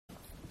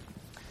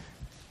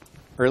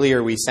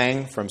Earlier we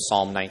sang from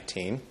Psalm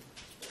 19.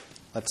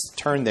 Let's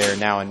turn there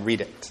now and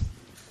read it.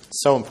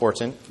 It's so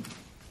important.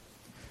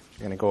 We're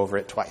going to go over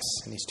it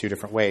twice in these two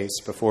different ways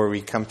before we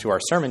come to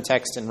our sermon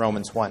text in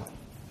Romans 1. Okay.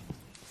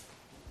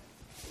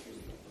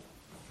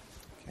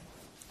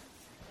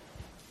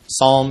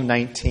 Psalm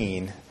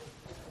 19.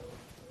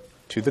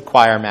 To the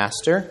choir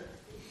master,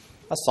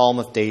 a psalm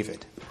of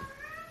David.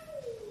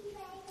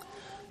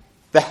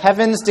 The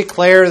heavens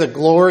declare the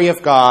glory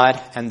of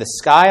God, and the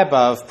sky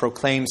above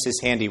proclaims his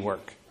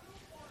handiwork.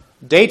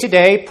 Day to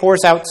day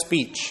pours out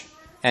speech,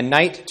 and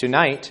night to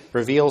night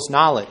reveals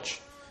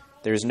knowledge.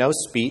 There is no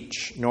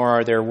speech, nor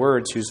are there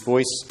words whose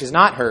voice is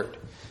not heard.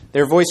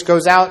 Their voice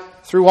goes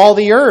out through all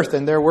the earth,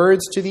 and their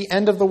words to the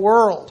end of the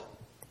world.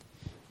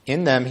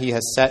 In them he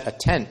has set a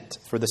tent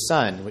for the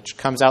sun, which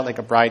comes out like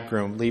a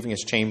bridegroom leaving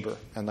his chamber,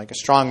 and like a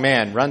strong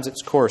man runs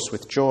its course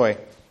with joy.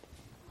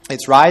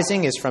 Its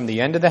rising is from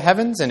the end of the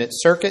heavens, and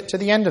its circuit to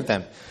the end of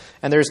them,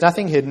 and there is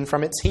nothing hidden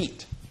from its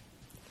heat.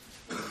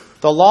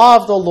 The law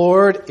of the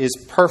Lord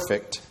is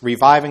perfect,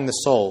 reviving the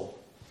soul.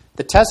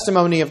 The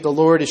testimony of the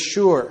Lord is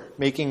sure,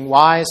 making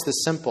wise the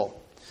simple.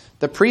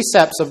 The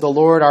precepts of the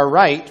Lord are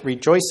right,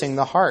 rejoicing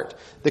the heart.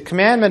 The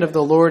commandment of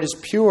the Lord is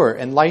pure,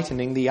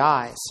 enlightening the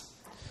eyes.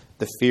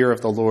 The fear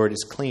of the Lord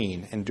is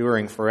clean,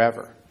 enduring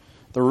forever.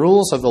 The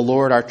rules of the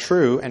Lord are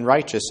true and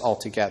righteous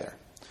altogether.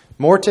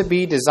 More to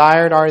be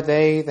desired are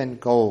they than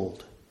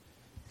gold,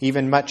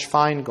 even much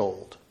fine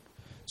gold.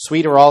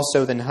 Sweeter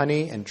also than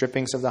honey and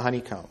drippings of the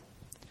honeycomb.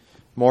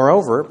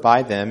 Moreover,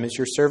 by them is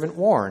your servant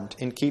warned.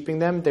 In keeping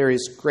them there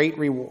is great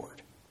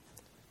reward.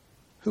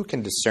 Who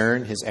can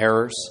discern his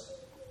errors?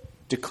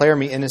 Declare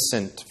me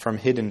innocent from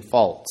hidden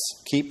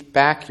faults. Keep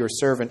back your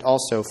servant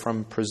also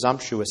from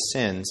presumptuous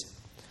sins.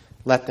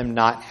 Let them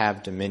not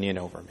have dominion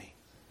over me.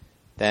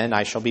 Then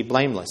I shall be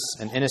blameless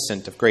and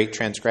innocent of great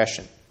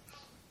transgression.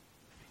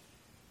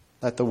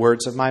 Let the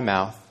words of my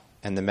mouth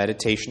and the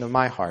meditation of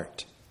my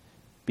heart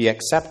be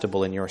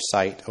acceptable in your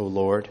sight, O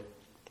Lord,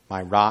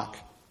 my rock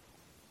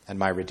and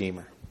my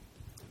Redeemer.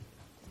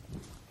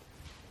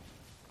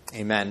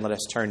 Amen. Let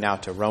us turn now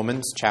to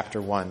Romans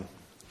chapter 1.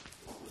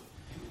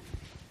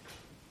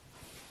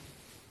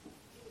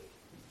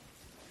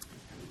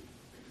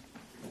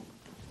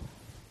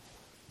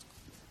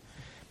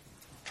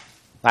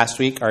 Last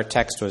week our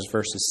text was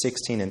verses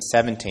 16 and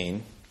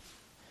 17,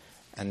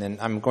 and then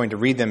I'm going to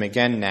read them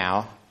again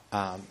now.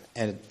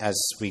 And as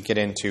we get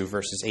into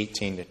verses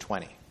 18 to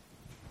 20,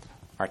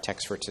 our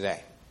text for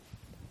today.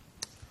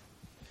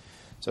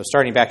 So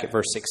starting back at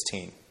verse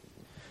 16.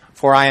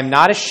 For I am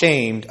not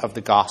ashamed of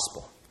the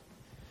gospel,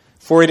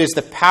 for it is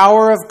the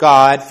power of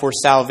God for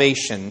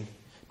salvation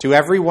to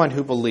everyone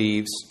who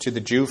believes, to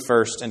the Jew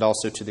first and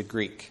also to the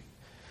Greek.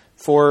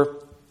 For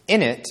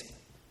in it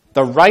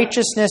the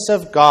righteousness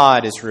of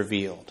God is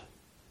revealed,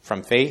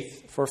 from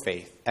faith for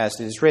faith, as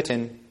it is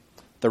written,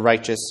 the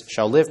righteous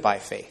shall live by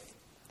faith.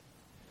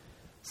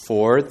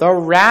 For the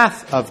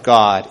wrath of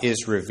God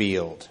is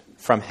revealed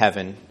from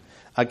heaven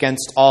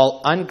against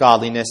all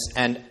ungodliness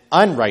and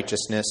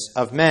unrighteousness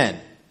of men,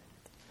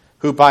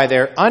 who by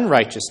their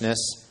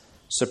unrighteousness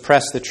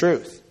suppress the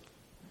truth.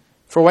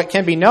 For what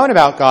can be known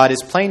about God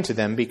is plain to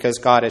them, because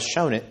God has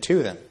shown it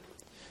to them.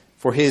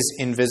 For his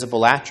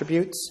invisible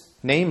attributes,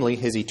 namely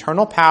his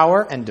eternal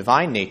power and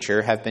divine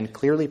nature, have been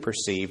clearly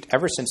perceived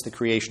ever since the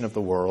creation of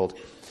the world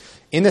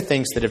in the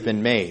things that have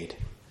been made.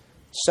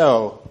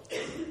 So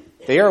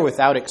they are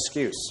without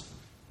excuse.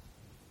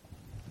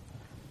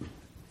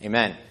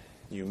 Amen.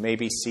 You may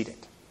be seated.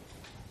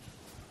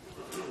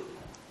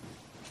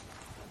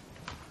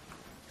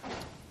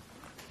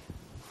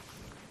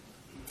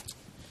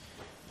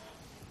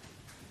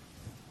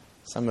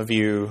 Some of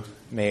you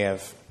may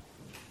have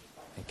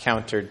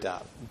encountered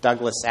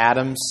Douglas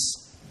Adams,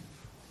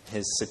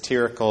 his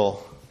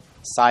satirical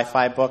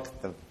sci-fi book,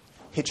 The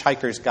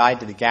Hitchhiker's Guide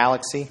to the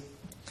Galaxy.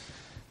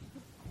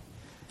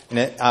 And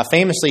it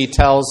famously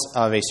tells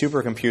of a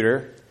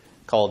supercomputer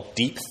called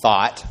Deep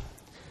Thought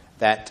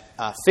that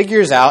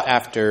figures out,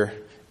 after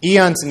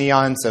eons and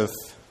eons of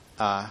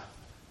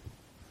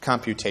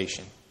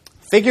computation,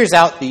 figures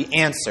out the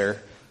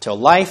answer to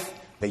life,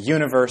 the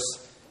universe,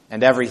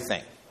 and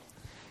everything.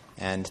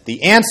 And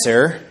the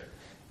answer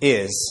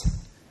is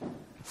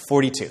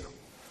 42.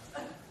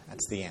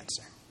 That's the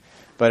answer.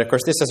 But of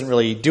course, this doesn't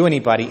really do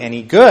anybody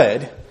any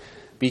good,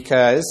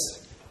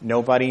 because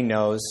nobody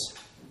knows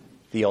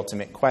the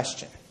ultimate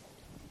question.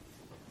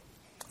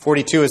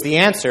 42 is the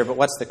answer, but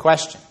what's the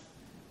question?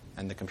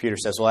 And the computer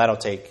says, well, that'll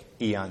take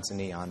eons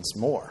and eons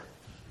more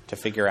to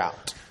figure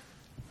out.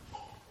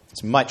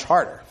 It's much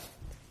harder.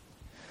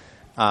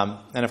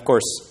 And of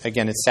course,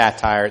 again, it's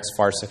satire, it's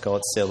farcical,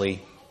 it's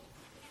silly.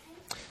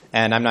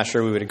 And I'm not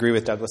sure we would agree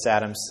with Douglas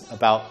Adams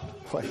about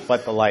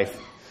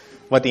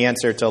what the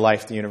answer to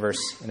life, the universe,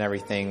 and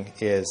everything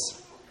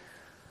is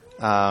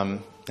in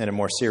a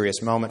more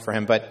serious moment for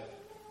him. But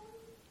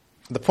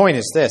the point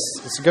is this: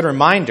 it's a good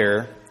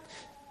reminder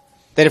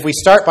that if we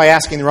start by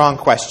asking the wrong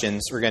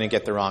questions, we're going to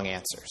get the wrong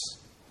answers.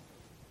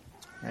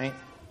 Right?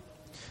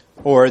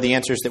 Or the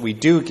answers that we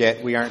do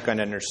get, we aren't going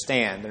to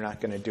understand. They're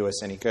not going to do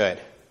us any good.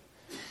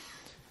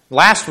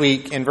 Last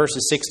week, in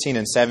verses 16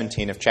 and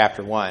 17 of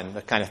chapter 1,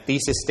 the kind of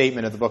thesis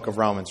statement of the book of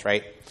Romans,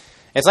 right?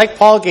 It's like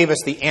Paul gave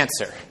us the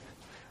answer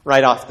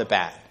right off the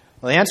bat.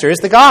 Well, the answer is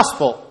the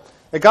gospel.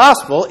 The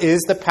gospel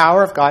is the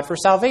power of God for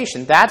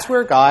salvation. That's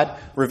where God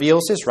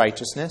reveals his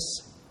righteousness,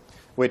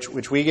 which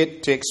we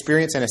get to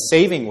experience in a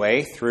saving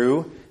way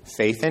through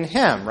faith in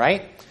him,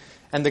 right?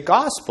 And the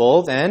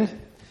gospel,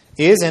 then,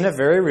 is in a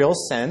very real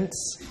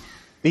sense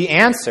the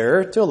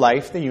answer to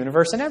life, the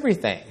universe, and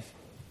everything.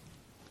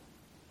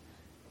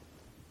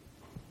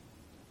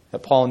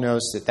 But Paul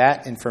knows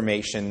that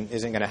information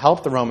isn't going to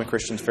help the Roman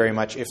Christians very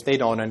much if they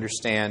don't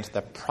understand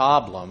the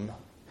problem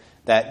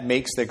that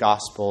makes the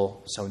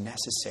gospel so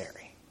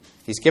necessary.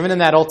 He's given them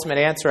that ultimate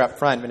answer up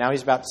front, but now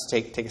he's about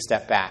to take a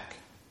step back.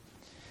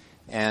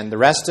 And the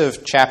rest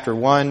of chapter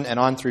 1 and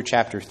on through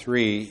chapter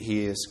 3,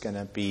 he is going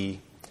to be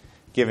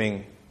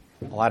giving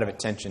a lot of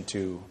attention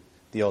to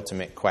the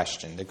ultimate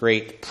question, the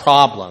great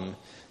problem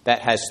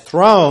that has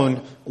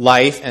thrown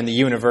life and the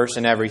universe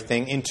and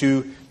everything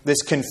into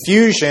this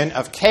confusion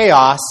of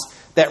chaos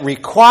that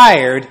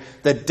required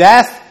the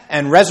death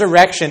and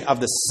resurrection of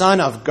the Son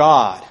of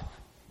God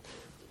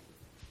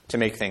to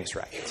make things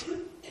right.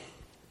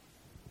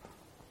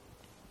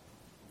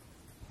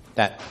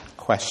 That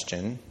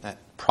question, that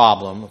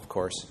problem, of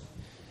course,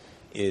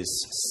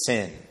 is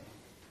sin.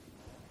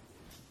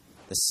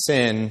 The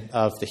sin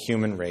of the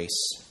human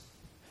race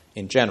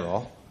in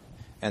general,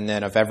 and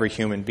then of every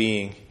human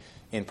being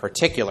in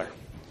particular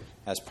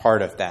as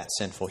part of that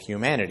sinful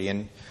humanity.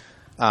 And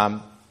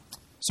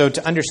so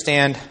to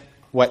understand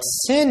what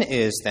sin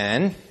is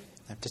then, you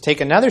have to take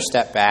another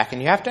step back,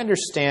 and you have to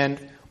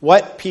understand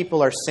what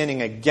people are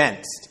sinning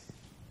against.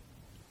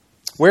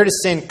 Where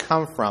does sin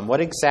come from?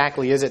 What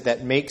exactly is it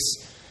that makes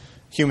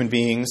human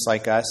beings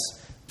like us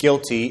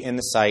guilty in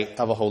the sight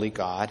of a holy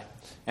God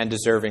and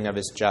deserving of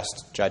his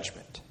just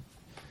judgment?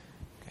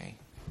 Okay.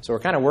 So we're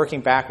kind of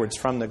working backwards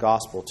from the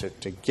gospel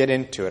to get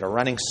into it, a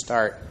running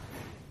start.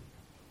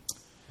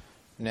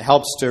 And it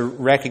helps to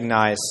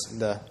recognize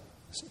the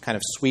kind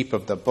of sweep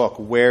of the book,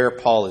 where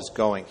Paul is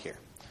going here.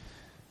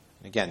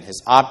 Again,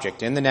 his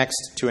object in the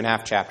next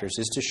 2.5 chapters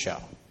is to show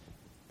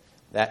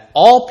that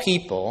all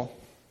people,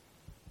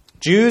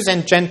 Jews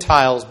and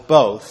Gentiles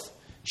both,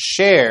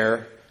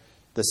 share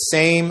the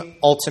same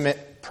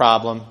ultimate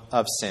problem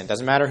of sin.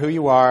 Doesn't matter who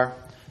you are,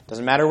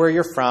 doesn't matter where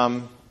you're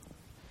from.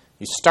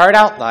 You start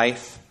out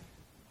life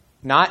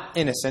not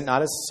innocent,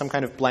 not as some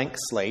kind of blank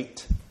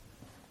slate,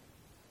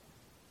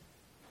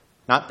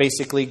 not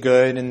basically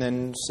good and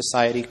then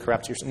society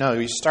corrupts you. No,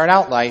 you start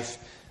out life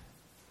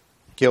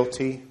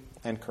guilty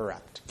and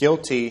corrupt.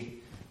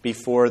 Guilty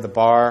before the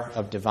bar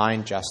of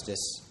divine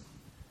justice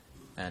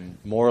and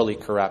morally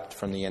corrupt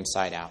from the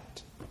inside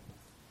out.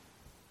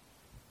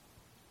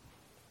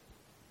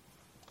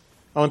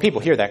 Well, when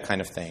people hear that kind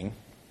of thing,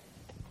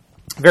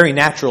 a very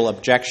natural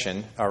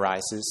objection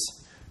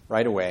arises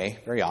right away,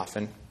 very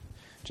often.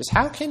 Just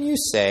how can you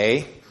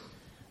say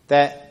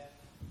that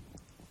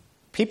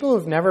people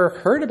who've never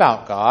heard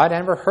about God,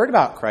 never heard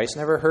about Christ,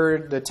 never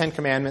heard the Ten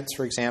Commandments,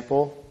 for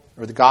example,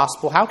 or the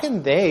gospel, how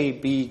can they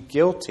be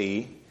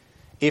guilty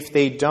if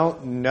they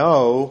don't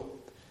know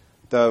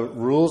the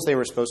rules they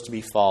were supposed to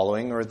be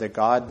following or the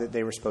God that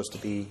they were supposed to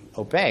be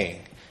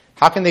obeying?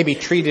 How can they be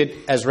treated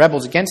as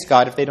rebels against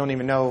God if they don't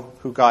even know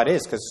who God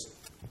is because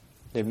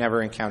they've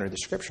never encountered the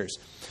Scriptures?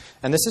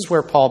 And this is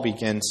where Paul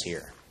begins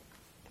here.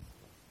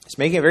 He's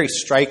making a very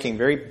striking,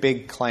 very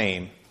big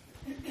claim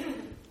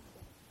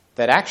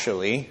that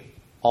actually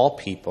all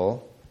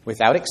people,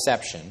 without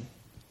exception,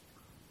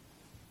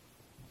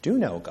 do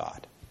know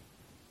God.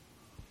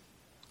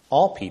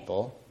 All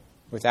people,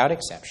 without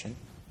exception,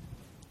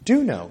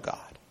 do know God.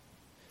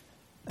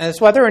 And it's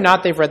whether or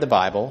not they've read the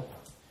Bible,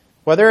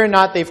 whether or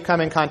not they've come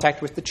in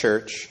contact with the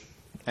church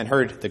and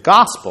heard the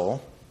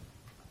gospel,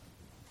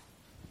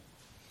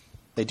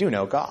 they do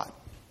know God.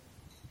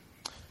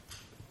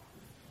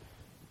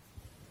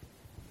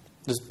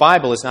 This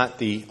Bible is not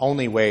the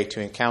only way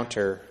to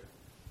encounter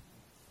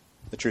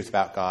the truth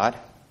about God.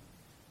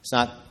 It's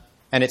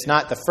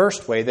not the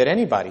first way that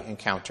anybody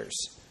encounters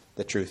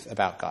the truth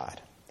about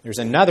God. There's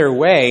another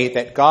way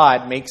that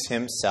God makes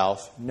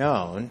himself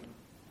known,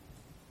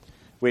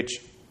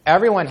 which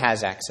everyone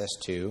has access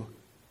to,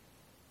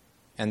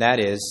 and that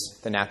is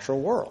the natural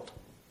world,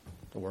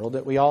 the world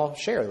that we all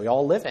share, that we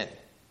all live in.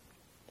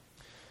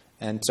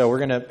 And so we're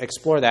going to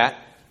explore that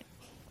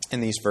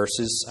in these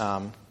verses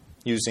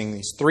using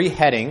these 3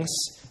 headings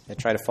that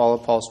try to follow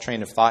Paul's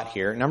train of thought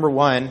here. Number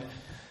 1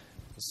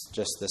 is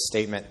just the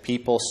statement,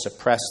 people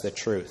suppress the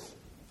truth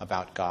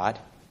about God.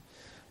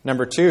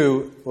 Number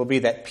 2 will be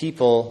that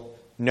people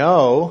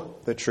know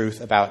the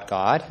truth about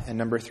God. And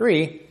number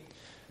 3,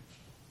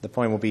 the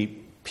point will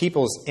be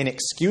people's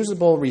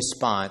inexcusable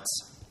response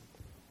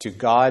to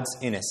God's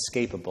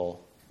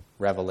inescapable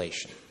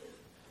revelation.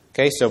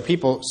 Okay, so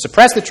people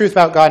suppress the truth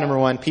about God, number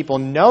 1. People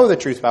know the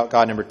truth about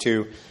God, number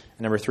 2.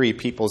 And number 3,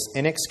 people's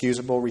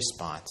inexcusable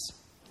response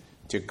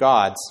to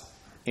God's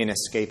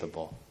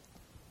inescapable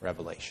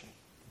revelation.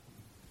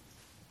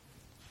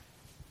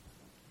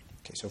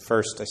 Okay, so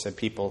first I said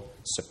people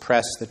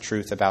suppress the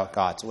truth about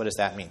God. So what does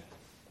that mean?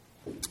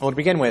 Well, to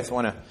begin with, I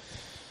want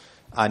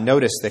to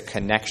notice the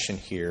connection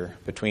here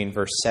between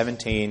verse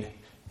 17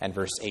 and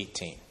verse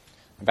 18.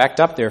 I backed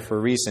up there for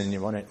a reason. I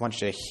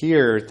want you to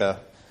hear the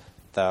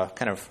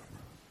kind of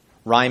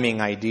rhyming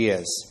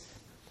ideas.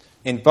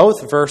 In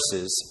both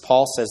verses,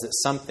 Paul says that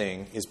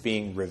something is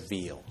being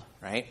revealed,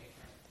 right?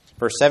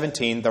 Verse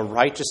 17, the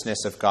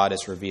righteousness of God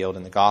is revealed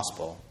in the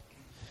gospel.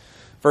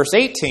 Verse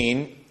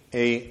 18,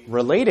 a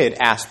related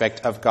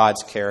aspect of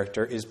God's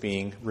character is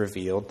being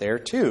revealed there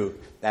too.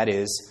 That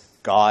is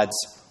God's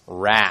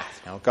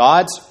wrath. Now,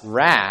 God's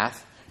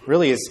wrath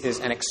really is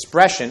an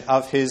expression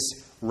of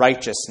his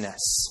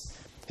righteousness.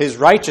 His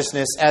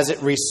righteousness as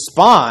it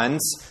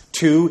responds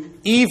to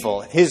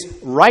evil. His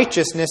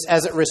righteousness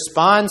as it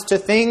responds to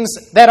things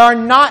that are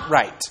not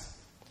right.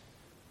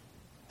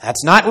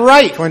 That's not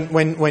right.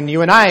 When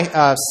you and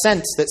I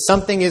sense that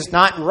something is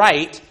not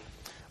right,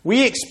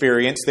 we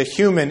experience the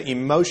human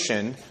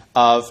emotion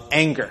of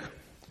anger.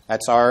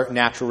 That's our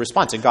natural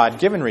response, a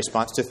God-given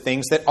response to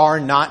things that are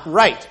not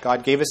right.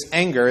 God gave us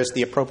anger as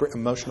the appropriate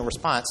emotional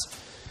response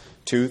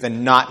to the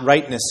not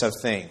rightness of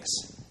things.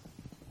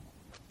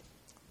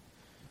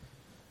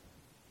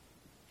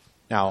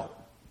 Now,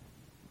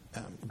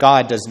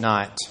 God does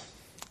not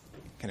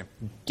kind of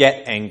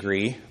get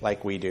angry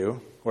like we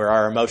do, where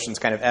our emotions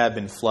kind of ebb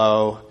and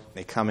flow,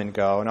 they come and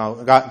go. No,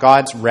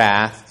 God's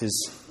wrath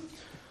is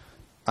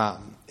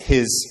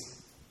his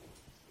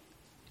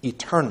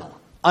eternal,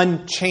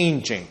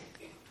 unchanging,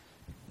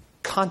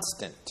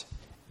 constant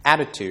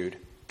attitude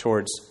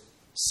towards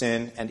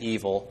sin and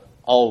evil,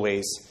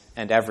 always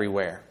and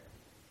everywhere.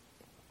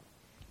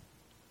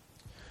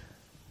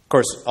 Of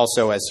course,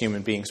 also as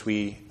human beings,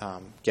 we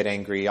get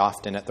angry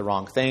often at the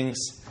wrong things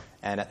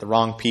and at the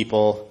wrong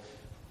people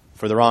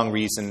for the wrong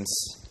reasons,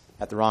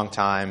 at the wrong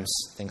times,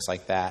 things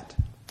like that.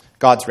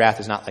 God's wrath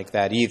is not like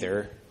that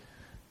either.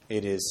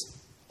 It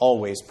is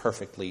always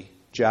perfectly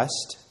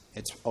just.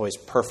 It's always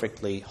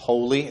perfectly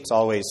holy. It's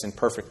always in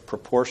perfect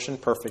proportion,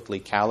 perfectly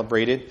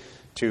calibrated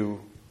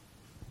to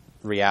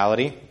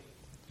reality.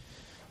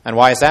 And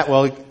why is that?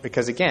 Well,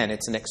 because again,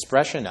 it's an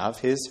expression of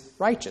his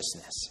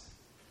righteousness.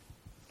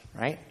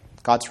 Right?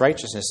 God's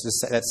righteousness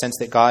is that sense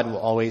that God will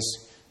always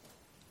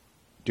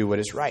do what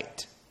is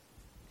right.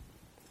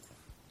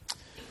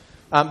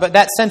 But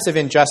that sense of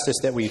injustice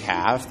that we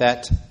have,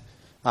 that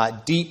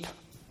deep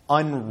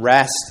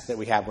unrest that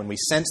we have when we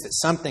sense that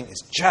something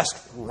is just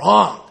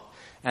wrong,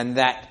 and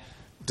that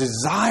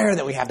desire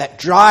that we have, that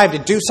drive to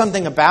do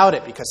something about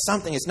it because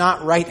something is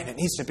not right and it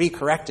needs to be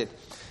corrected,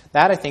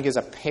 that I think is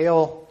a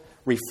pale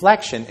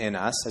reflection in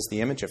us as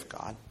the image of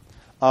God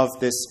of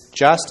this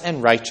just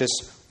and righteous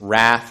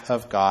wrath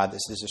of God.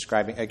 This is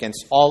describing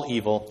against all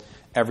evil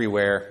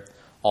everywhere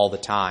all the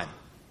time.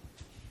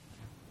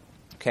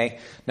 Okay,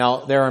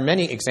 now there are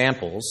many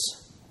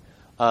examples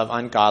of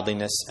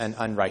ungodliness and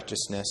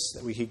unrighteousness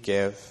that we could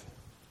give,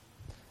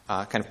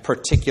 kind of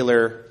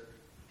particular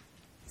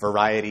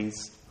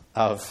varieties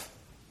of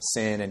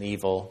sin and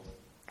evil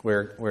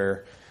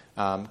where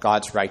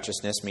God's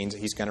righteousness means that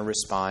he's going to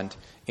respond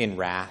in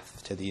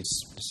wrath to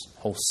this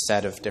whole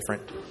set of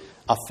different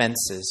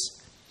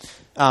offenses.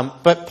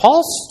 But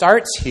Paul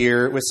starts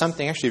here with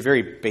something actually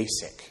very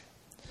basic,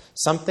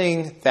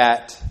 something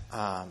that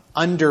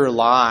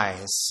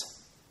underlies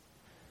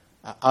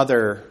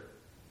other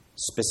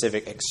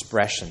specific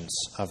expressions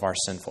of our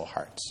sinful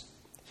hearts.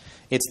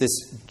 It's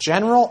this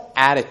general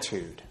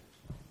attitude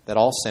that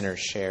all sinners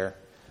share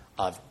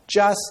of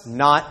just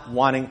not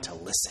wanting to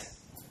listen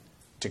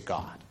to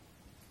God.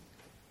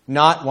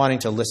 Not wanting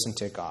to listen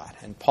to God.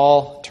 And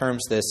Paul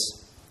terms this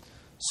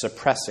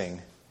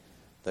suppressing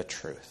the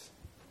truth.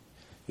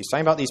 He's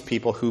talking about these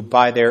people who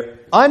by their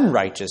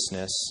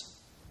unrighteousness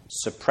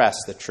suppress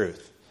the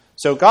truth.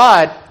 So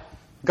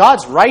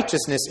God's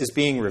righteousness is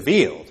being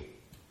revealed,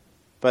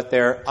 but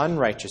they're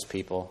unrighteous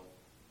people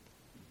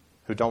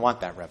who don't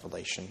want that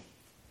revelation.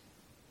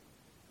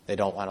 They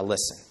don't want to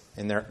listen.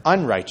 In their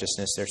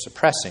unrighteousness, they're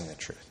suppressing the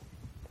truth.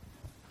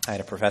 I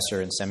had a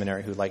professor in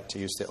seminary who liked to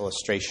use the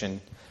illustration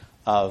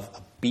of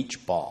a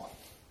beach ball.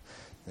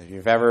 If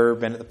you've ever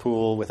been at the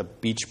pool with a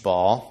beach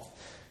ball,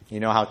 you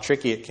know how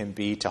tricky it can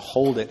be to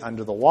hold it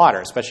under the water,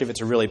 especially if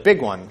it's a really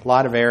big one. A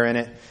lot of air in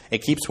it.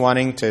 It keeps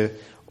wanting to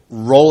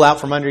roll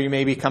out from under you,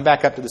 maybe come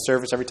back up to the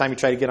surface. Every time you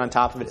try to get on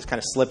top of it, it kind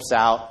of slips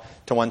out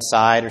to one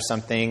side or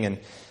something, and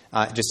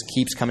it just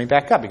keeps coming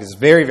back up because it's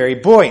very, very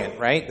buoyant,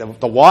 right?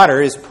 The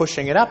water is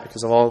pushing it up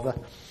because of all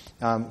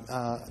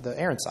the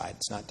air inside.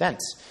 It's not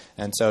dense.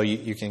 And so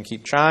you can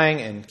keep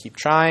trying and keep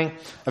trying.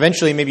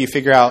 Eventually, maybe you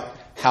figure out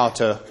how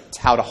to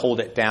hold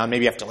it down.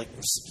 Maybe you have to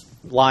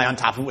lie on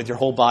top of it with your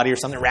whole body or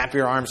something, wrap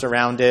your arms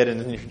around it, and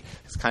then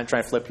it's kind of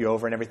trying to flip you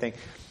over and everything.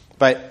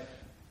 But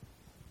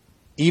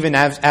even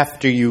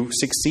after you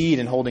succeed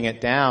in holding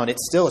it down, it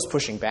still is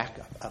pushing back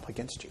up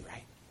against you,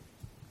 right?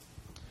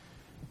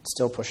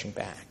 Still pushing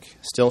back,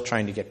 still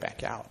trying to get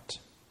back out.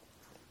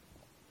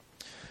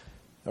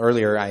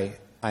 Earlier,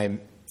 I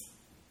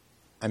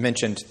I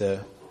mentioned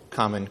the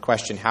common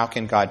question, how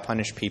can God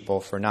punish people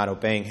for not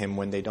obeying him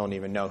when they don't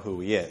even know who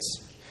he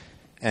is?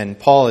 And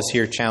Paul is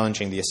here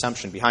challenging the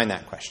assumption behind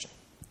that question,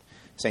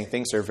 saying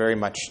things are very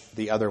much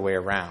the other way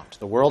around.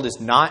 The world is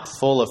not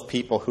full of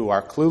people who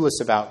are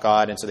clueless about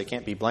God, and so they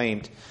can't be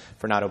blamed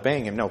for not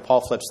obeying him. No,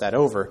 Paul flips that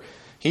over.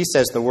 He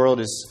says the world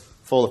is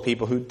full of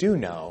people who do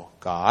know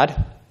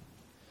God.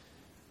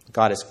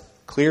 God has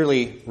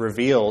clearly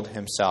revealed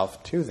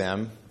himself to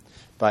them,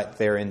 but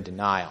they're in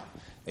denial.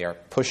 They are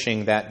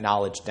pushing that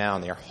knowledge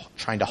down. They are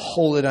trying to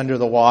hold it under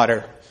the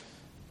water,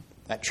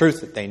 that truth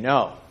that they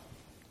know,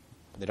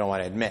 but they don't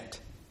want to admit.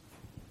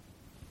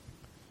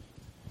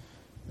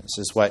 This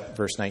is what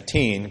verse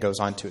 19 goes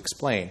on to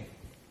explain.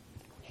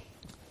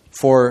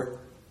 For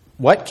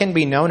what can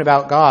be known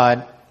about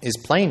God is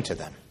plain to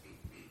them,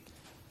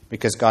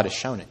 because God has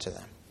shown it to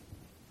them.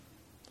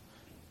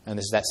 And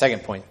this is that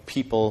second point.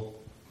 People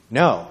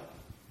know.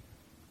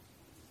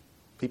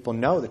 People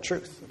know the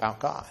truth about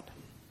God.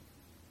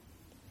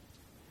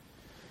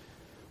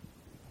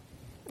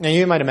 Now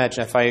you might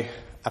imagine if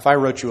I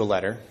wrote you a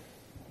letter,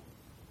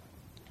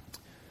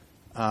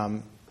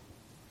 comes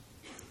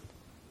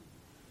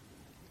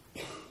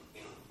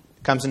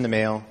in the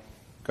mail,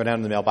 go down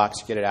to the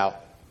mailbox, get it out.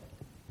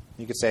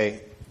 You could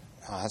say,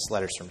 oh, that's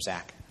letters from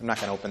Zach. I'm not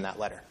going to open that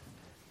letter.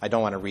 I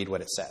don't want to read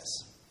what it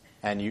says.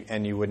 And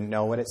you wouldn't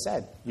know what it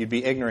said. You'd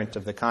be ignorant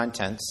of the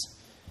contents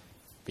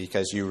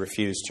because you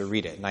refused to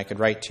read it. And I could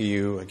write to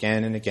you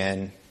again and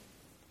again.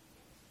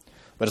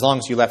 But as long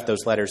as you left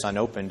those letters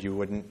unopened, you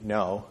wouldn't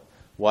know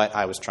what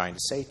I was trying to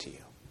say to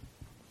you.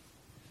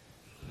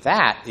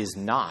 That is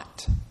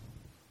not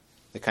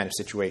the kind of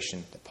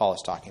situation that Paul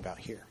is talking about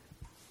here.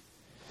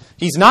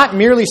 He's not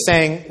merely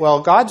saying, well,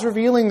 God's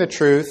revealing the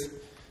truth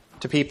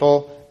to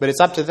people, but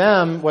it's up to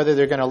them whether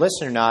they're going to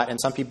listen or not, and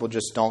some people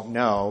just don't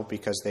know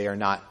because they are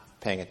not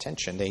paying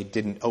attention. They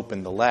didn't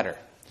open the letter.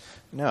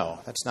 No,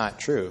 that's not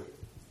true.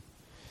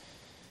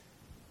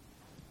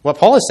 What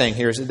Paul is saying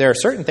here is that there are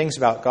certain things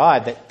about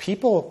God that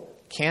people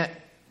can't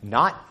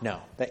not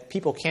know, that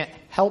people can't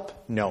help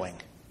knowing.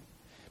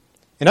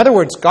 In other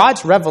words,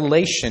 God's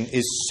revelation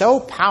is so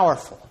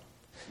powerful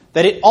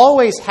that it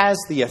always has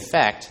the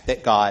effect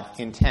that God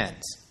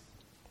intends.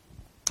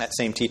 That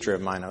same teacher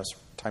of mine I was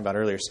talking about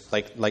earlier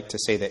like to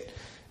say that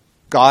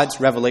God's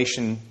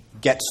revelation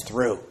gets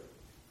through.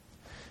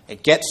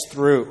 It gets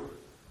through.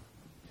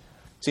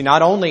 See,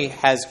 not only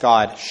has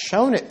God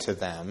shown it to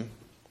them,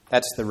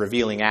 that's the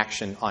revealing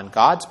action on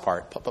God's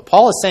part, but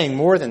Paul is saying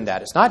more than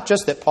that. It's not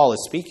just that Paul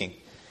is speaking.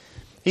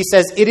 He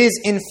says it is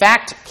in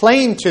fact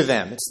plain to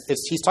them.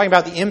 He's talking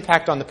about the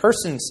impact on the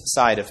person's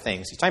side of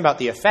things. He's talking about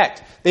the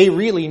effect. They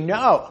really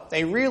know.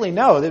 They really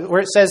know.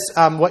 Where it says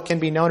what can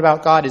be known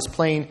about God is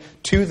plain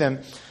to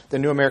them, the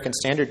New American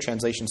Standard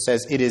Translation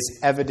says it is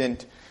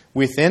evident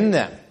within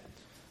them.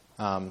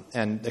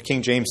 And the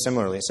King James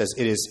similarly, it says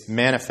it is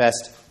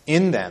manifest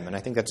in them. And I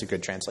think that's a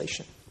good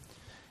translation.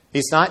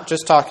 He's not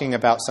just talking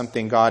about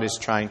something God is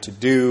trying to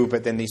do,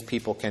 but then these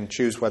people can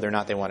choose whether or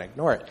not they want to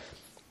ignore it.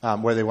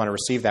 Whether they want to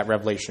receive that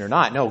revelation or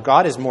not. No,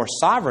 God is more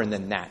sovereign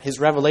than that. His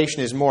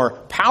revelation is more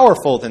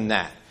powerful than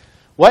that.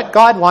 What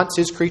God wants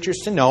his creatures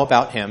to know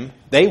about him,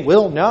 they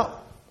will know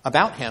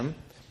about him,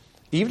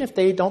 even if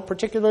they don't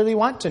particularly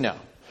want to know.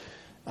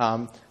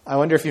 I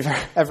wonder if you've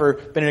ever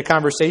been in a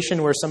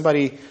conversation where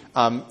somebody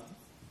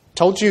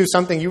told you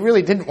something you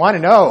really didn't want to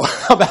know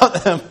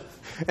about them.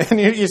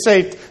 And you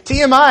say,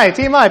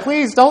 TMI,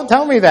 please don't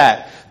tell me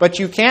that. But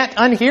you can't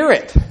unhear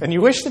it. And you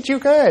wish that you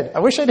could. I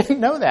wish I didn't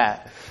know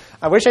that.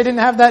 I wish I didn't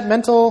have that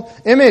mental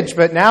image,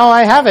 but now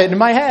I have it in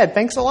my head.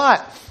 Thanks a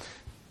lot.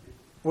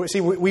 See,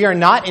 we are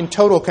not in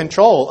total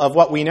control of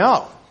what we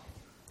know.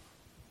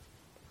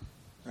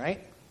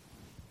 Right?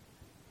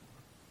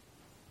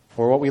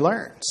 Or what we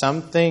learn.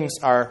 Some things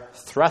are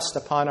thrust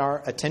upon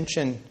our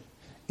attention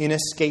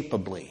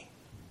inescapably.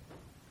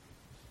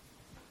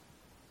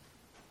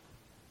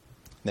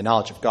 The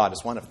knowledge of God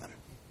is one of them,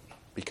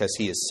 because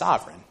he is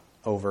sovereign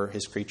over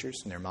his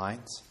creatures and their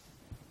minds,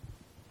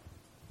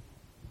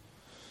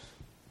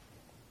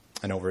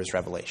 and over his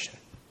revelation.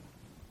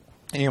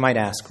 And you might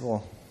ask,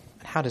 well,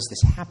 how does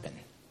this happen?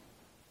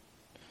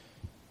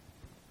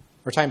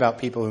 We're talking about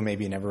people who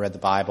maybe never read the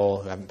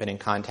Bible, who haven't been in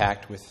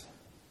contact with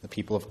the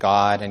people of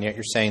God, and yet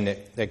you're saying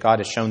that God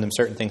has shown them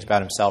certain things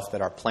about himself that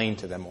are plain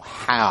to them. Well,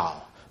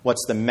 how?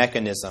 What's the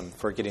mechanism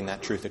for getting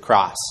that truth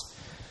across?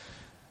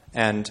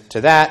 And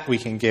to that, we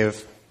can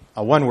give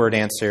a one-word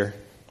answer,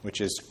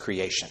 which is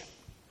creation.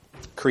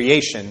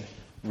 Creation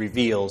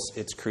reveals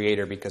its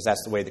creator because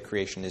that's the way the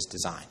creation is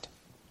designed.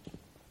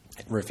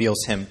 It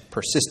reveals him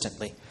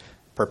persistently,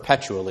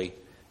 perpetually,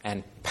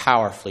 and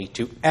powerfully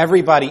to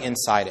everybody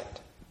inside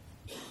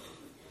it.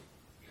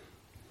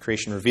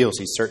 Creation reveals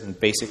these certain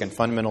basic and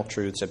fundamental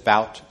truths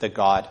about the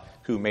God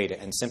who made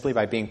it. And simply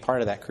by being part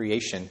of that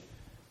creation,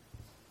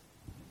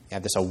 you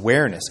have this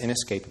awareness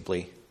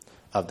inescapably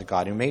of the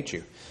God who made you.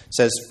 It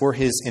says, for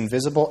his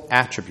invisible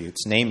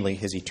attributes, namely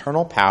his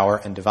eternal power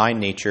and divine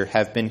nature,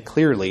 have been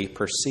clearly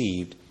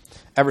perceived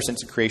ever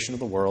since the creation of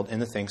the world in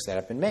the things that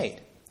have been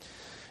made.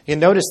 You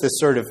notice this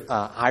sort of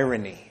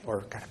irony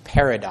or kind of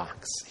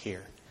paradox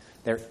here.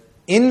 They're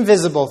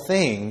invisible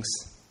things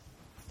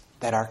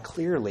that are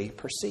clearly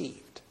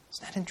perceived.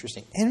 Isn't that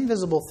interesting?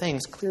 Invisible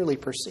things clearly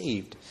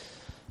perceived.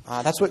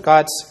 That's what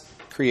God's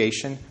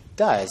creation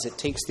does. It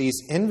takes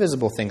these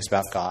invisible things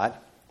about God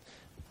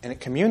and it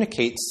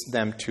communicates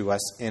them to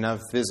us in a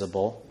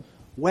visible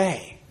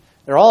way.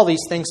 There are all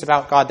these things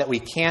about God that we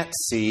can't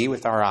see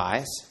with our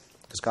eyes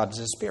because God is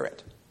a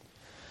spirit.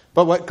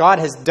 But what God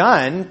has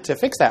done to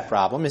fix that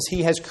problem is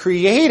He has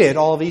created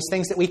all of these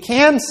things that we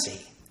can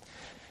see.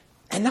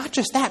 And not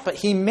just that, but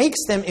He makes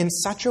them in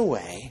such a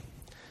way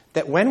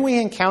that when we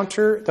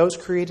encounter those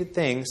created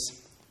things,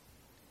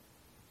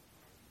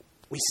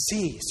 we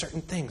see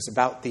certain things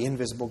about the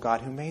invisible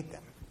God who made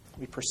them.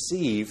 We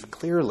perceive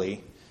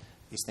clearly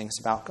these things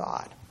about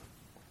God.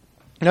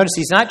 Notice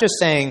He's not just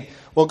saying,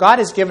 well, God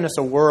has given us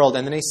a world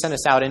and then He sent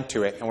us out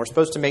into it and we're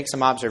supposed to make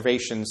some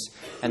observations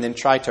and then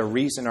try to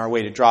reason our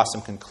way to draw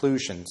some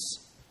conclusions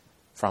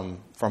from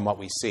what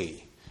we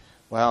see.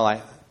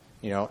 Well,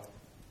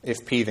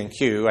 if P then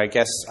Q, I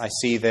guess I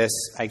see this,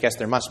 I guess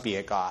there must be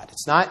a God.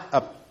 It's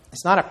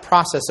not a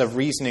process of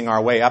reasoning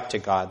our way up to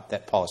God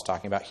that Paul is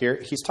talking about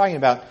here. He's talking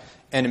about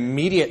an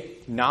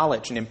immediate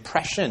knowledge, an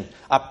impression,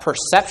 a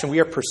perception. We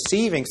are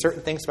perceiving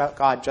certain things about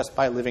God just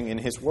by living in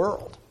His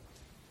world.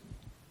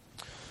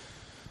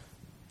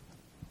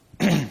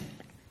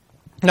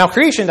 Now,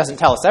 creation doesn't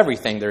tell us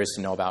everything there is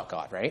to know about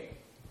God, right?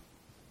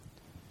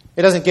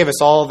 It doesn't give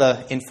us all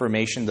the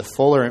information, the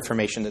fuller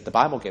information that the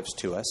Bible gives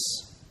to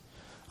us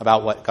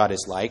about what God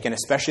is like, and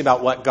especially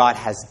about what God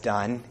has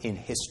done in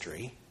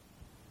history.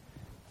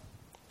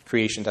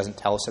 Creation doesn't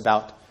tell us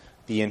about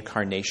the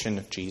incarnation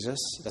of Jesus.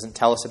 It doesn't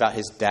tell us about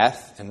His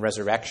death and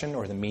resurrection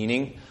or the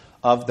meaning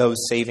of those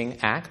saving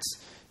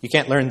acts. You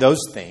can't learn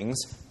those things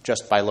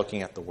just by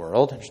looking at the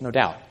world. There's no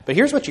doubt. But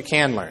here's what you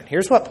can learn.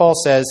 Here's what Paul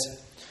says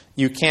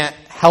you can't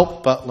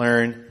help but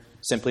learn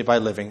simply by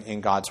living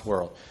in God's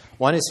world.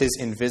 One is His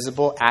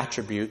invisible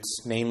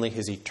attributes, namely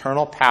His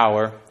eternal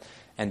power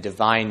and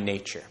divine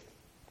nature.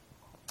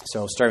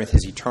 So starting with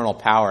His eternal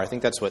power, I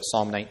think that's what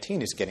Psalm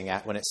 19 is getting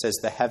at when it says,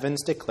 the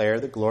heavens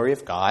declare the glory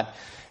of God,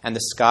 and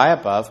the sky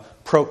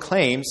above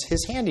proclaims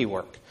His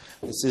handiwork.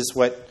 This is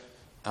what,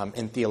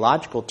 in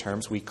theological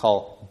terms, we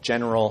call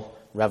general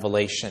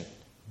revelation.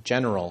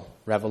 General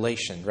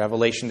revelation.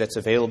 Revelation that's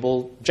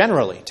available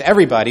generally to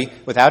everybody,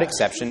 without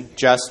exception,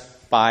 just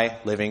by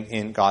living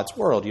in God's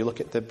world. You look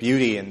at the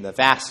beauty and the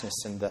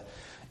vastness and the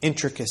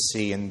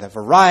intricacy and the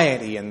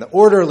variety and the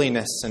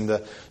orderliness and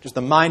just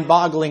the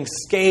mind-boggling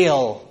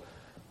scale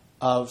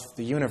of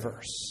the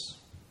universe.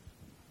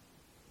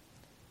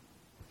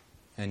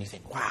 And you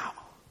think, wow,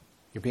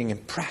 you're being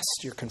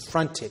impressed, you're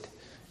confronted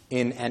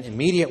in an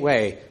immediate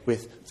way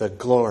with the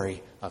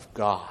glory of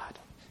God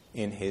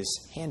in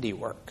His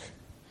handiwork.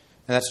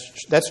 And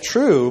that's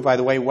true, by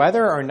the way,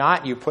 whether or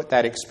not you put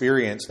that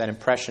experience, that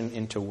impression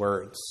into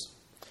words.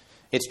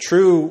 It's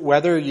true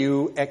whether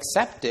you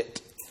accept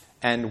it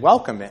and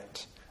welcome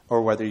it,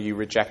 or whether you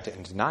reject it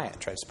and deny it,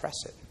 try to suppress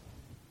it.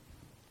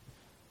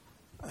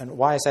 And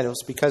why is that?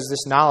 It's because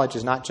this knowledge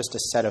is not just a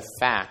set of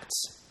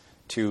facts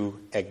to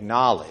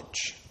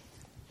acknowledge.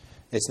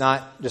 It's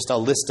not just a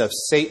list of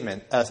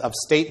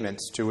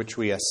statements to which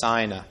we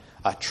assign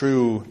a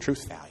true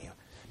truth value.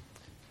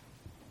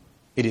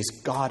 It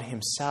is God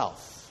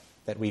Himself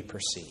that we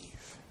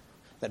perceive,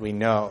 that we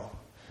know,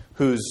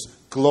 whose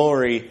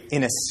glory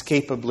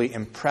inescapably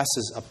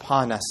impresses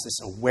upon us this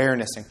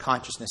awareness and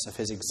consciousness of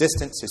His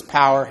existence, His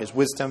power, His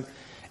wisdom,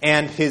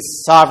 and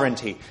His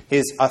sovereignty,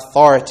 His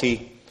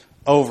authority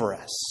over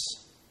us.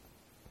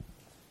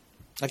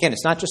 Again,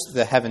 it's not just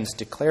the heavens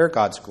declare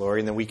God's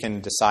glory and then we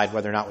can decide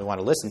whether or not we want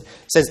to listen.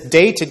 It says,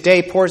 day to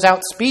day pours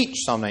out speech,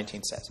 Psalm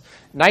 19 says.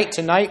 Night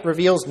to night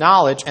reveals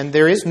knowledge, and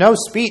there is no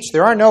speech.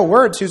 There are no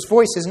words whose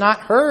voice is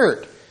not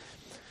heard.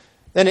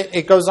 Then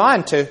it goes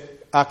on to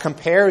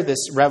compare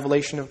this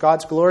revelation of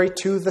God's glory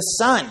to the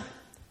sun.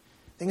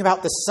 Think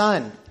about the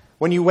sun.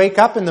 When you wake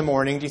up in the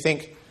morning, do you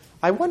think,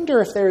 I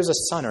wonder if there is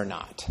a sun or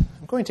not?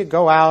 I'm going to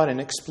go out and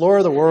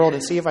explore the world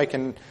and see if I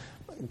can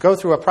go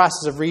through a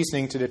process of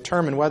reasoning to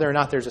determine whether or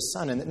not there's a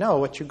sun. And no,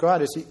 what you go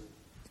out is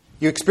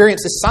you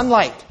experience the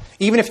sunlight.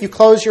 Even if you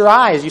close your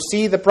eyes, you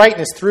see the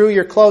brightness through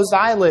your closed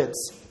eyelids.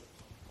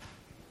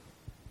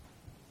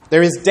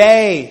 There is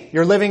day.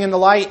 You're living in the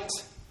light.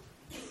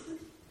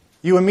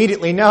 You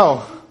immediately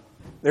know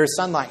there's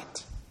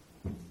sunlight.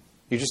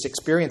 You just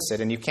experience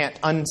it, and you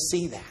can't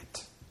unsee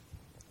that.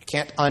 You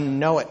can't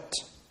unknow it.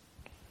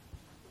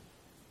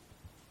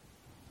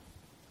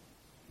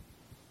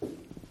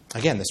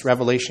 Again, this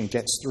revelation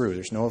gets through.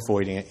 There's no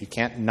avoiding it. You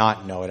can't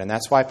not know it. And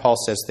that's why Paul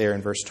says there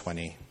in verse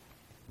 20,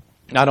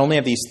 not only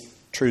have these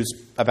truths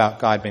about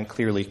God been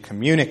clearly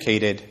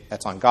communicated,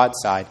 that's on God's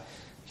side,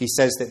 he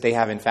says that they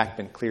have in fact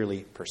been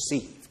clearly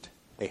perceived.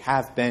 They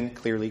have been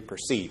clearly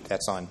perceived.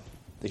 That's on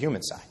the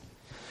human side.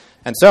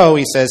 And so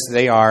he says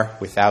they are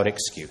without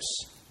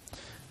excuse.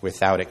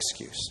 Without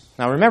excuse.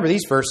 Now remember,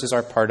 these verses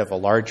are part of a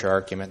larger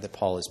argument that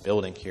Paul is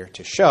building here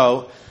to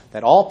show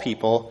that all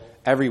people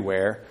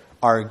everywhere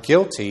are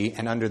guilty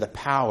and under the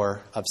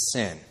power of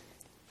sin.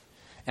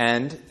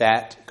 And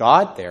that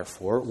God,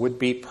 therefore, would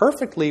be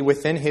perfectly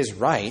within his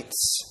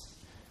rights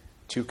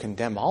to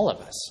condemn all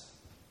of us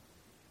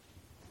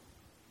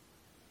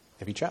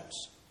if he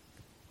chose.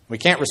 We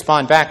can't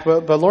respond back,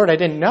 but Lord, I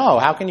didn't know.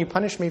 How can you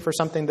punish me for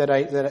something that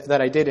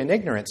I did in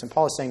ignorance? And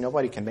Paul is saying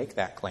nobody can make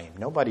that claim.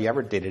 Nobody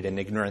ever did it in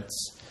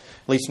ignorance.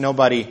 At least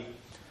nobody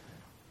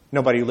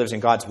who lives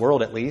in God's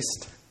world, at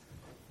least,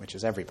 which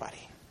is everybody.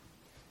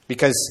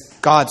 Because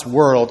God's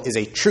world is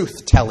a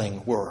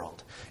truth-telling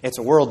world. It's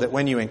a world that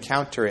when you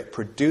encounter it,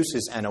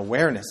 produces an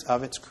awareness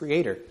of its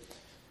creator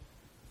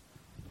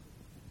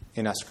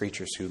in us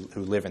creatures who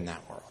live in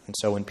that world. And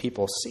so when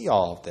people see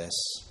all of this,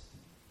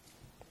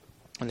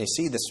 when they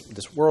see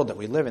this world that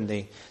we live in,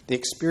 they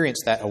experience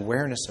that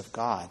awareness of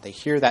God. They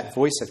hear that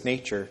voice of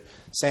nature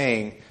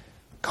saying,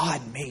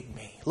 God made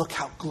me. Look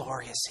how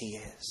glorious he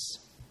is.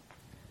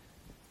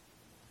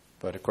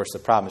 But of course the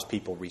problem is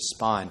people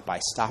respond by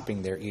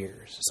stopping their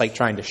ears. It's like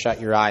trying to shut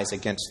your eyes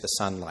against the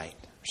sunlight.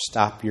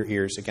 Stop your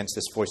ears against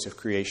this voice of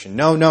creation.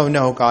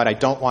 No, God, I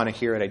don't want to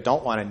hear it. I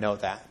don't want to know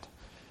that.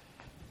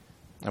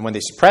 And when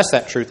they suppress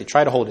that truth, they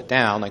try to hold it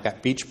down like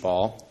that beach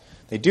ball.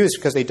 They do this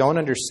because they don't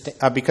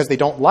understand, because they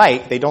don't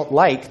like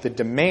the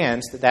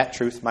demands that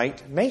truth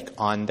might make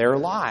on their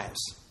lives.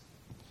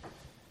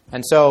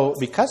 And so,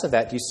 because of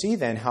that, you see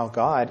then how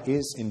God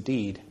is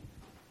indeed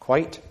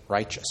quite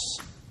righteous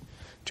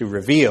to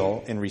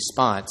reveal in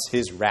response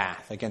his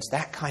wrath against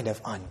that kind of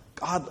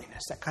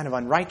ungodliness, that kind of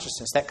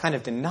unrighteousness, that kind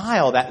of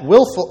denial, that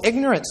willful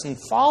ignorance and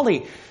folly.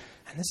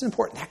 And this is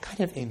important, that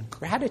kind of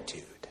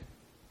ingratitude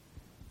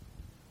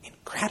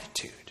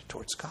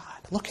towards God.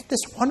 Look at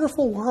this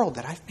wonderful world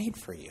that I've made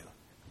for you.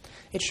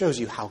 It shows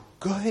you how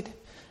good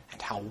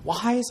and how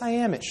wise I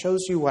am. It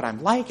shows you what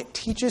I'm like. It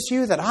teaches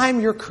you that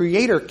I'm your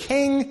creator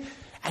king,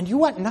 and you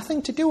want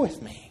nothing to do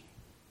with me.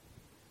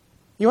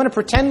 You want to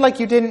pretend like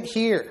you didn't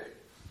hear,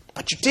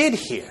 but you did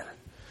hear.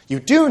 You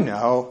do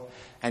know,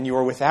 and you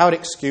are without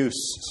excuse.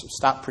 So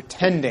stop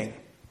pretending.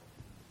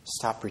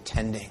 Stop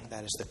pretending.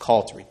 That is the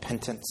call to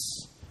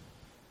repentance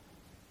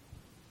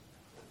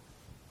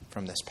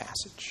from this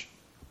passage.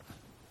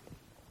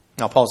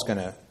 Now, Paul's going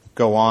to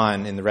go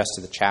on in the rest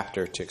of the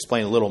chapter to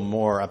explain a little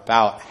more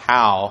about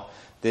how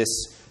this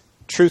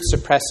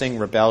truth-suppressing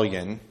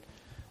rebellion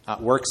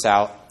works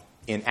out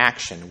in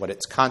action, what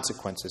its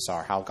consequences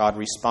are, how God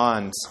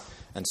responds,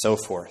 and so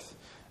forth.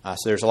 So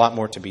there's a lot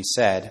more to be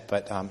said,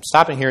 but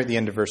stopping here at the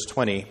end of verse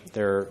 20,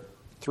 there are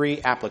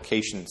three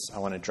applications I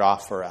want to draw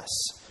for us,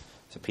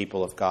 the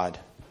people of God,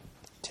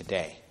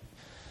 today.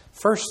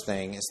 First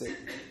thing is that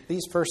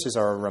these verses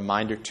are a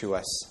reminder to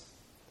us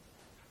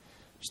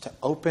just to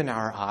open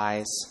our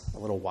eyes a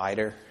little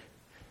wider,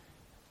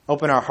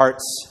 open our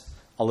hearts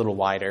a little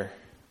wider,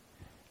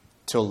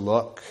 to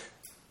look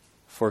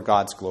for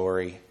God's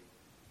glory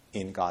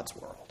in God's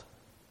world.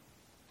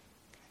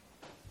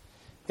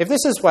 If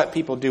this is what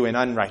people do in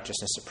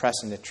unrighteousness,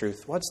 suppressing the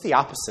truth, what's the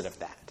opposite of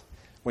that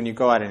when you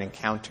go out and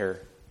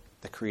encounter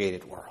the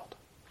created world?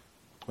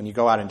 When you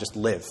go out and just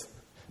live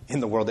in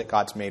the world that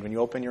God's made, when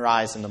you open your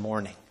eyes in the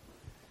morning.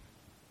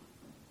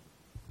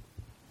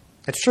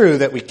 It's true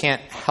that we can't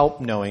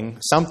help knowing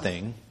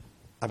something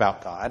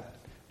about God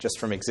just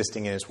from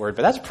existing in his word,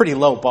 but that's a pretty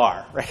low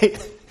bar,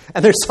 right?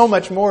 And there's so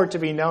much more to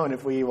be known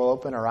if we will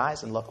open our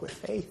eyes and look with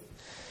faith.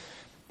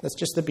 That's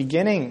just the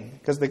beginning,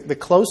 because the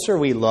closer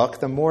we look,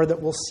 the more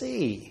that we'll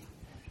see.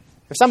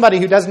 If somebody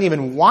who doesn't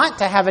even want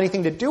to have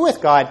anything to do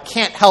with God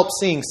can't help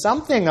seeing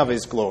something of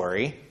his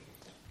glory,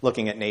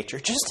 looking at nature,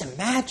 just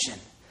imagine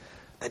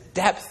the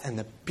depth and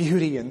the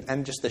beauty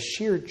and just the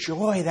sheer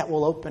joy that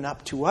will open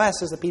up to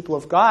us as the people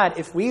of God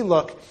if we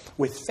look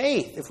with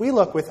faith, if we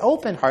look with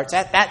open hearts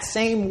at that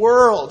same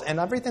world and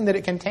everything that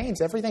it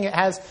contains, everything it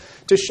has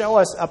to show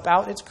us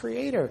about its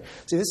creator.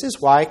 See, this is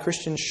why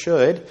Christians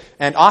should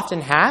and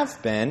often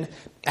have been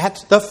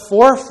at the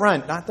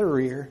forefront, not the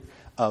rear,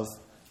 of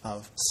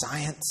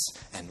science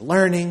and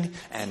learning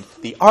and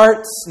the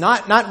arts,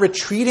 not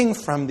retreating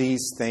from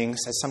these things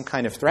as some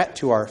kind of threat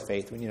to our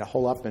faith. We need to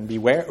hold up and be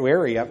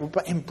wary of,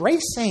 but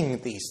embracing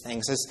these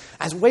things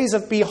as ways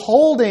of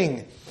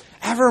beholding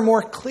ever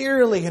more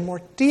clearly and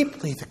more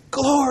deeply the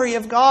glory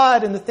of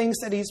God and the things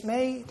that he's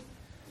made.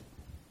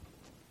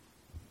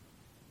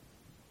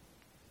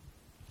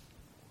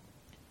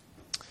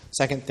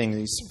 Second thing,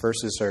 these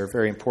verses are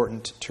very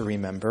important to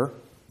remember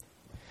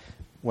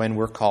when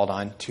we're called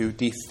on to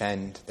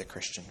defend the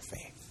Christian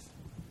faith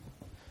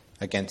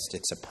against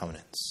its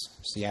opponents.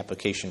 It's the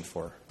application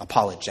for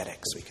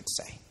apologetics, we could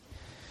say.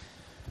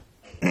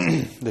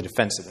 The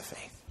defense of the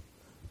faith.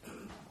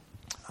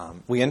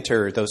 We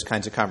enter those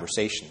kinds of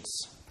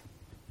conversations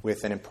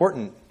with an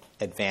important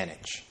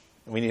advantage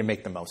that we need to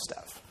make the most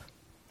of.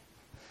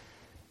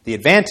 The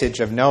advantage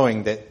of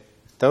knowing that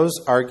those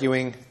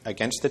arguing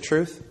against the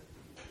truth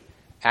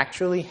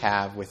actually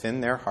have within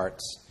their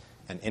hearts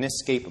an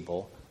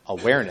inescapable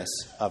awareness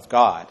of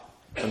God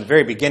from the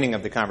very beginning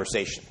of the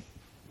conversation.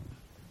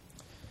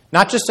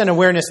 Not just an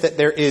awareness that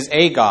there is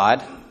a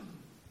God,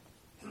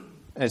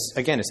 And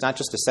it's not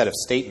just a set of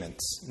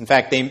statements. In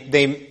fact,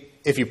 they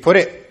if you put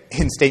it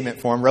in statement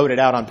form, wrote it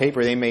out on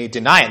paper, they may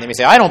deny it. They may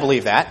say, I don't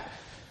believe that.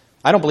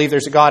 I don't believe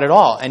there's a God at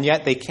all. And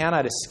yet they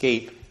cannot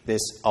escape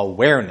this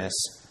awareness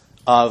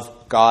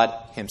of God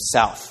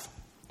himself.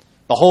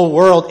 The whole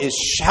world is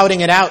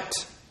shouting it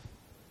out.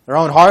 Their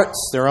own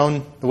hearts,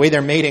 the way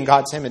they're made in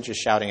God's image is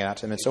shouting it out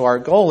to them. And so our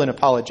goal in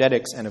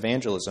apologetics and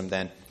evangelism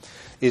then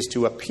is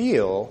to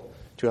appeal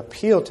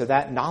to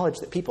that knowledge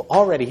that people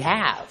already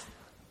have.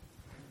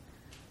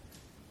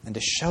 And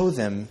to show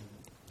them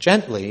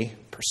gently,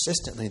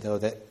 persistently though,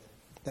 that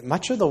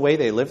much of the way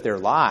they live their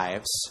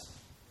lives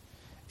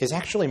is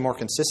actually more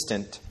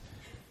consistent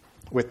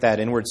with that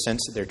inward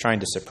sense that they're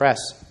trying to suppress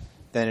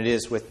than it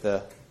is with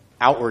the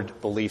outward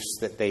beliefs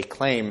that they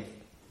claim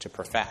to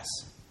profess.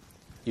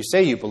 You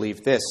say you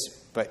believe this,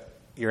 but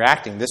you're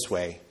acting this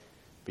way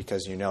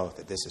because you know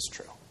that this is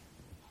true.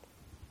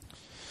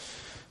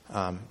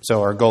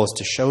 So our goal is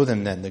to show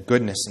them then the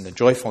goodness and the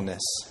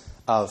joyfulness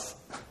of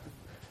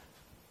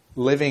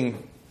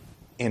living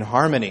in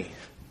harmony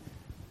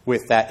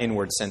with that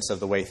inward sense of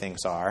the way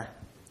things are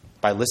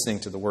by listening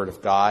to the Word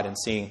of God and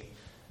seeing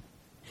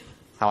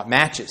how it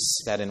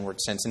matches that inward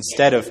sense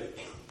instead of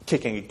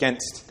kicking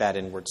against that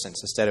inward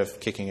sense, instead of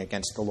kicking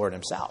against the Lord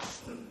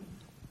himself,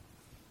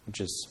 which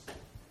is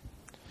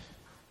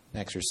an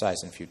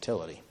exercise in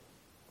futility.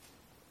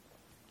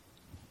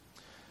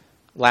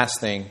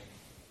 Last thing,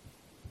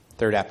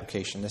 third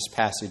application. This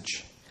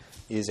passage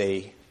is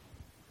a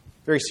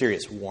very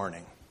serious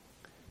warning.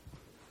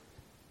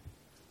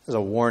 It's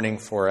a warning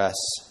for us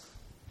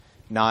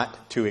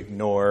not to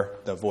ignore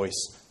the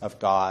voice of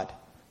God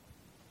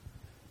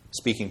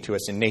speaking to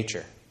us in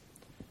nature,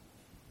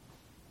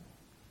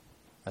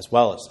 as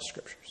well as the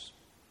Scriptures.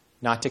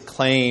 Not to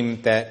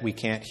claim that we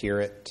can't hear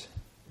it.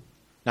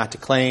 Not to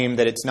claim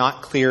that it's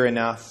not clear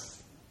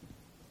enough.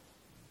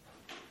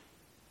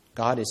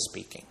 God is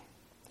speaking.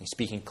 He's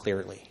speaking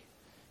clearly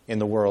in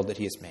the world that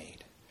he has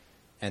made.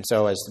 And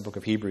so, as the book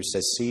of Hebrews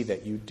says, see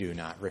that you do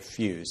not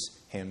refuse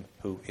him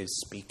who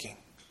is speaking.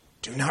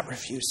 Do not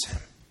refuse him.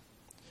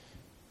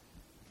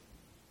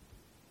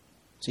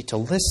 See, to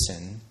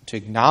listen, to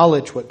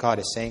acknowledge what God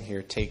is saying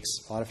here takes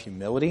a lot of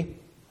humility.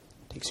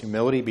 It takes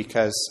humility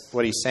because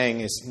what he's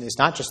saying is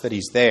not just that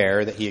he's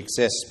there, that he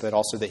exists, but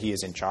also that he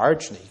is in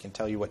charge, and that he can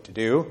tell you what to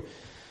do.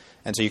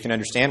 And so you can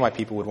understand why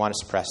people would want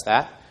to suppress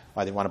that,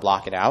 why they want to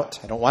block it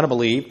out. I don't want to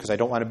believe because I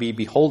don't want to be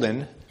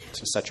beholden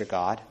to such a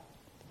God.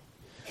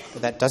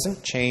 But that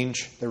doesn't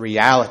change the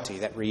reality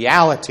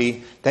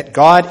that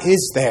God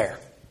is there.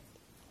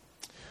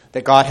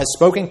 That God has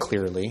spoken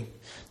clearly,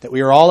 that we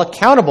are all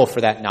accountable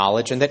for that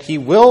knowledge, and that he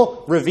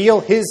will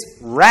reveal his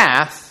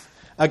wrath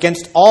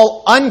against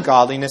all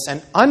ungodliness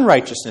and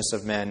unrighteousness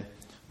of men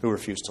who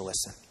refuse to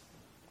listen.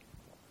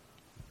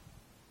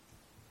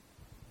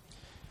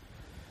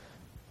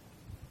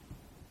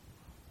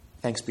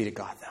 Thanks be to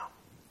God,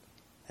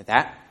 though,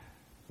 that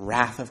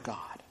wrath of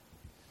God,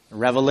 the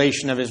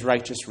revelation of his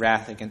righteous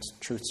wrath against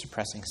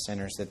truth-suppressing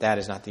sinners, that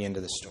is not the end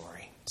of the story.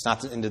 It's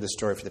not the end of the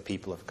story for the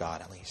people of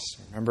God, at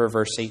least. Remember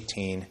verse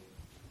 18.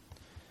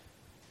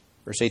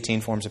 Verse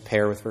 18 forms a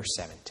pair with verse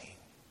 17.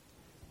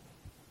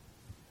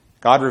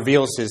 God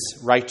reveals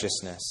his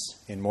righteousness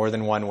in more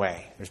than one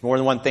way. There's more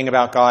than one thing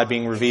about God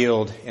being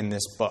revealed in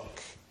this book.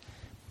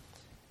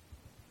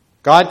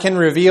 God can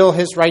reveal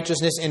his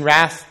righteousness in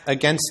wrath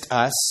against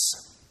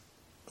us,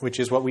 which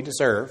is what we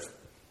deserve.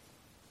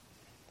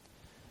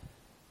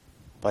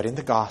 But in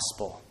the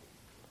gospel,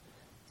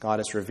 God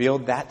has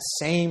revealed that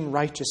same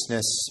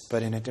righteousness,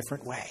 but in a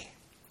different way.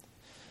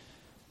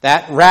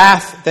 That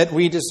wrath that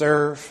we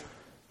deserve,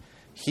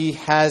 he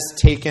has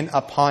taken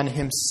upon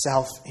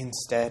himself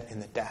instead in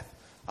the death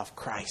of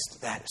Christ.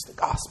 That is the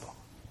gospel.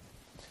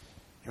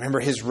 Remember,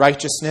 his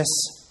righteousness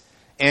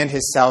and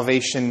his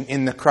salvation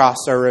in the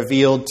cross are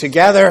revealed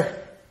together.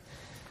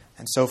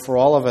 And so for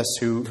all of us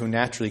who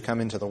naturally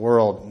come into the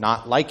world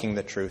not liking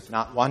the truth,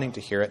 not wanting to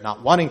hear it,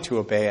 not wanting to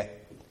obey it,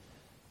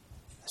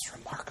 this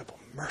remarkable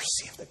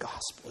mercy of the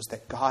gospel is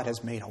that God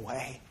has made a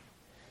way.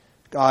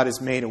 God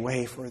has made a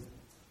way for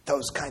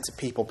those kinds of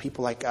people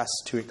like us,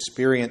 to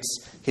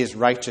experience his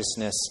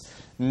righteousness,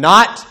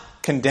 not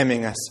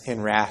condemning us in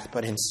wrath,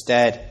 but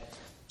instead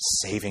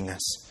saving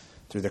us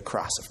through the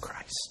cross of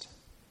Christ.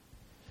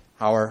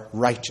 Our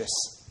righteous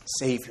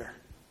Savior,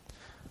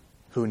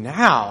 who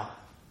now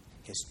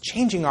is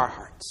changing our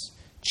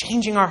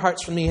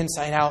hearts from the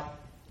inside out,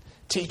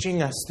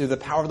 teaching us through the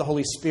power of the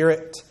Holy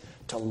Spirit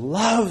to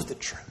love the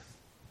truth,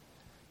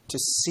 to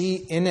see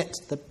in it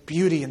the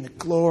beauty and the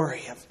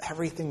glory of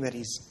everything that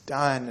he's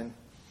done and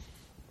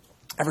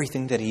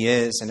everything that he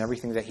is and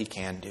everything that he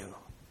can do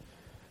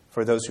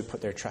for those who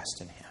put their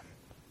trust in him.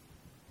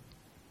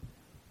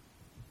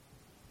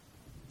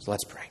 So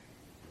let's pray.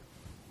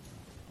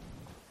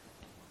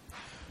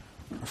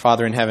 Our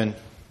Father in heaven,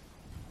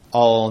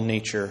 all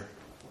nature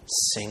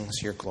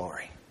sings your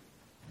glory.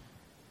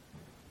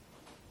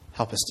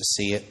 Help us to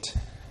see it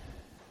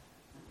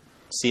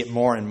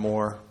more and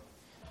more.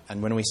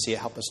 And when we see it,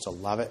 help us to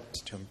love it,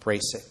 to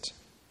embrace it,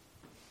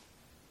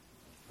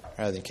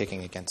 rather than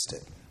kicking against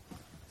it.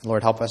 And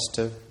Lord, help us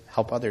to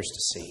help others to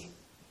see.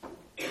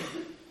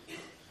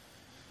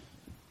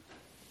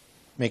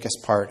 Make us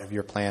part of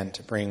your plan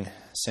to bring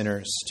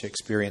sinners to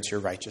experience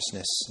your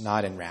righteousness,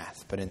 not in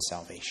wrath, but in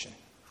salvation.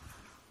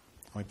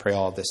 We pray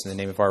all of this in the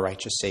name of our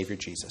righteous Savior,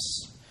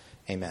 Jesus.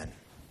 Amen.